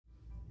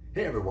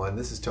Hey everyone,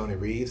 this is Tony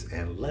Reeves,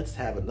 and let's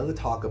have another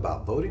talk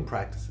about voting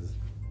practices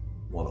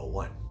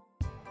 101.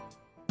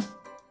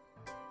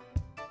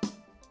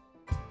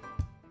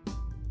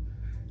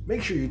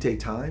 Make sure you take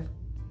time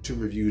to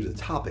review the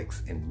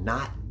topics and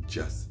not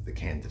just the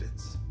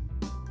candidates.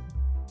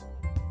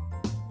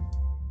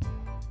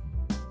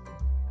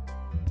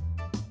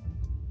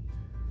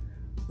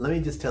 Let me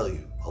just tell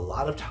you, a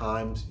lot of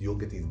times you'll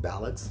get these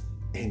ballots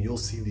and you'll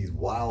see these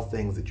wild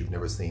things that you've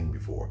never seen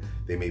before.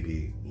 They may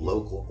be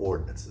local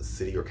ordinances,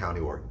 city or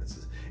county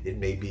ordinances. It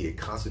may be a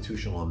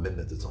constitutional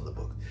amendment that's on the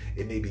book.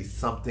 It may be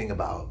something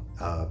about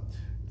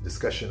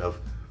discussion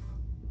of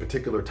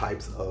particular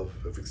types of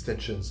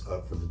extensions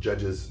for the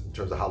judges in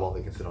terms of how long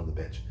they can sit on the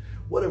bench.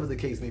 Whatever the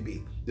case may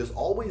be, there's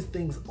always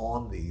things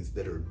on these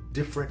that are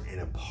different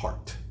and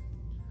apart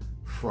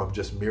from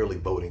just merely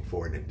voting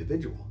for an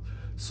individual.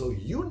 So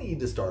you need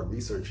to start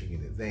researching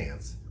in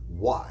advance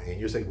why. And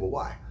you're saying, well,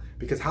 why?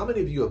 Because how many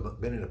of you have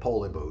been in a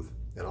polling booth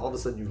and all of a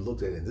sudden you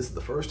looked at it and this is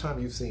the first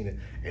time you've seen it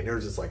and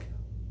there's just like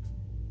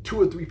 2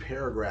 or 3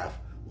 paragraph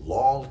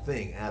long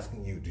thing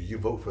asking you, do you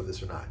vote for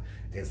this or not?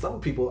 And some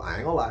people, I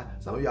ain't gonna lie,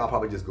 some of y'all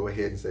probably just go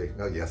ahead and say,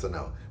 no, yes or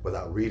no,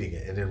 without reading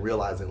it and then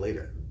realizing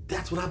later,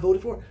 that's what I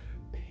voted for.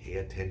 Pay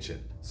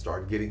attention.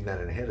 Start getting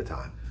that in ahead of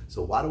time.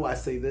 So why do I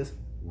say this?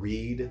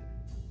 Read,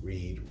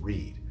 read,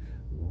 read.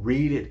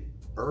 Read it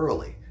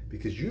early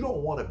because you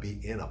don't want to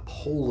be in a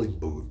polling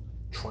booth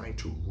trying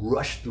to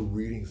rush through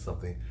reading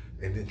something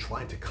and then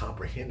trying to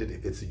comprehend it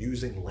if it's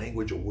using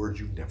language or words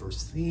you've never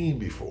seen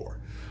before.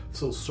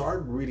 So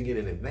start reading it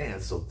in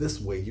advance so this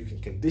way you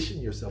can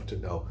condition yourself to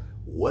know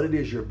what it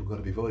is you're going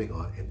to be voting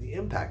on and the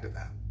impact of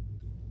that.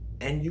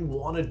 And you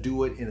want to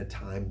do it in a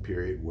time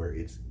period where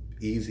it's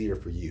easier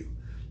for you.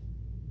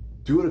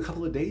 Do it a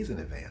couple of days in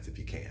advance if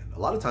you can. A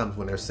lot of times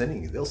when they're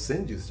sending you, they'll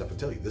send you the stuff and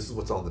tell you this is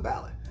what's on the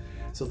ballot.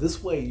 So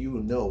this way you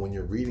know when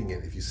you're reading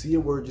it, if you see a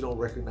word you don't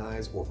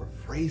recognize, or if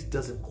a phrase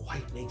doesn't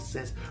quite make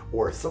sense,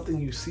 or if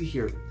something you see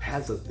here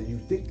has you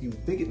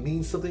think it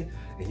means something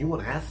and you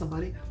want to ask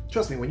somebody,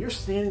 trust me, when you're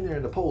standing there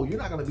in the poll, you're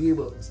not going to be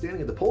able,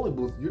 standing in the polling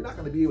booth, you're not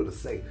going to be able to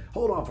say,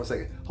 hold on for a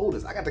second, hold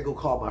this, I got to go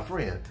call my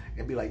friend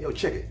and be like, yo,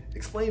 check it,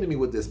 explain to me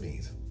what this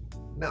means.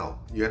 No,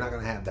 you're not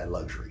going to have that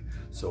luxury.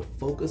 So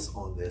focus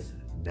on this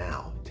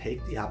now.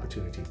 Take the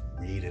opportunity,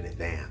 read in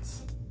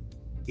advance.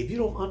 If you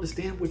don't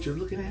understand what you're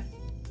looking at,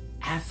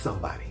 ask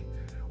somebody.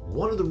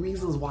 One of the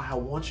reasons why I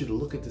want you to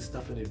look at this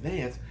stuff in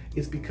advance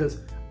is because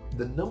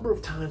the number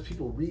of times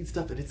people read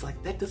stuff and it's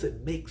like, that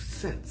doesn't make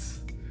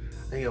sense.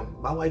 And, you know,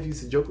 my wife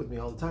used to joke with me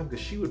all the time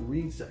because she would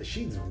read stuff.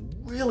 She's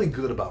really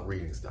good about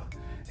reading stuff.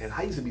 And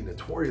I used to be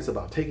notorious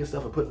about taking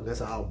stuff and putting this,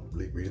 I'll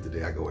read it the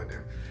day I go in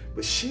there.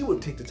 But she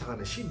would take the time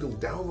and she'd go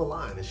down the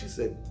line and she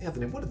said,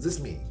 Anthony, what does this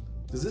mean?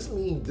 Does this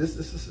mean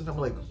this? And I'm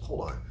like,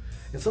 hold on.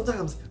 And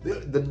sometimes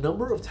the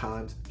number of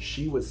times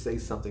she would say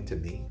something to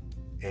me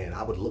and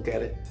I would look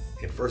at it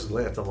and first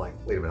glance, I'm like,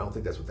 wait a minute, I don't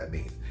think that's what that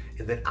means.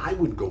 And then I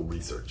would go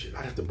research it.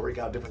 I'd have to break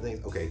out different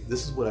things. Okay,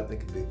 this is what I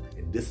think it means,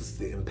 and this is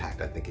the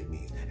impact I think it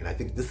means. And I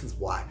think this is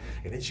why.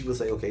 And then she would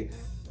say, okay,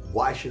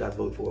 why should I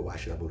vote for it? Why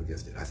should I vote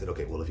against it? I said,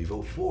 okay, well, if you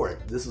vote for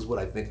it, this is what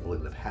I think will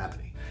end up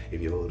happening.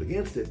 If you vote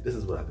against it, this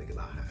is what I think is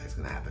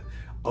gonna happen.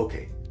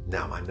 Okay,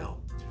 now I know.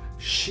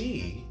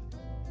 She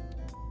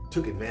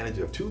took advantage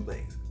of 2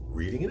 things,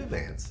 reading in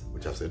advance,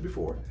 which I've said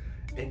before,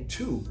 and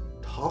 2,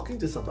 talking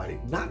to somebody.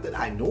 Not that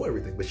I know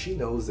everything, but she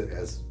knows that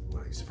as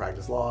when I used to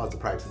practice law, as a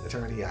practicing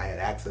attorney, I had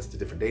access to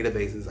different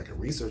databases. I could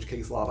research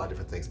case law about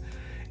different things.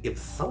 If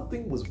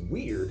something was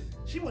weird,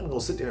 she wasn't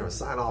gonna sit there and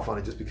sign off on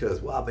it just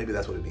because, well, maybe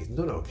that's what it means.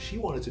 No, she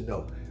wanted to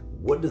know,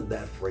 what does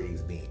that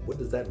phrase mean? What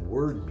does that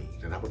word mean?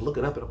 And I would look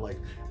it up and I'm like,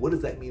 what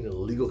does that mean in a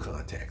legal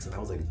context? And I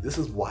was like, this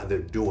is why they're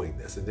doing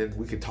this. And then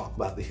we could talk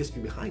about the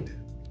history behind it.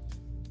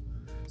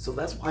 So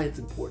that's why it's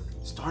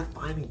important. Start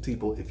finding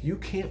people. If you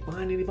can't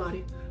find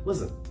anybody,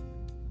 listen,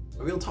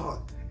 real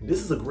talk. And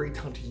this is a great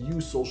time to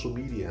use social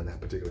media in that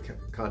particular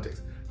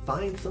context.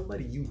 Find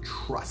somebody you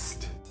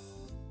trust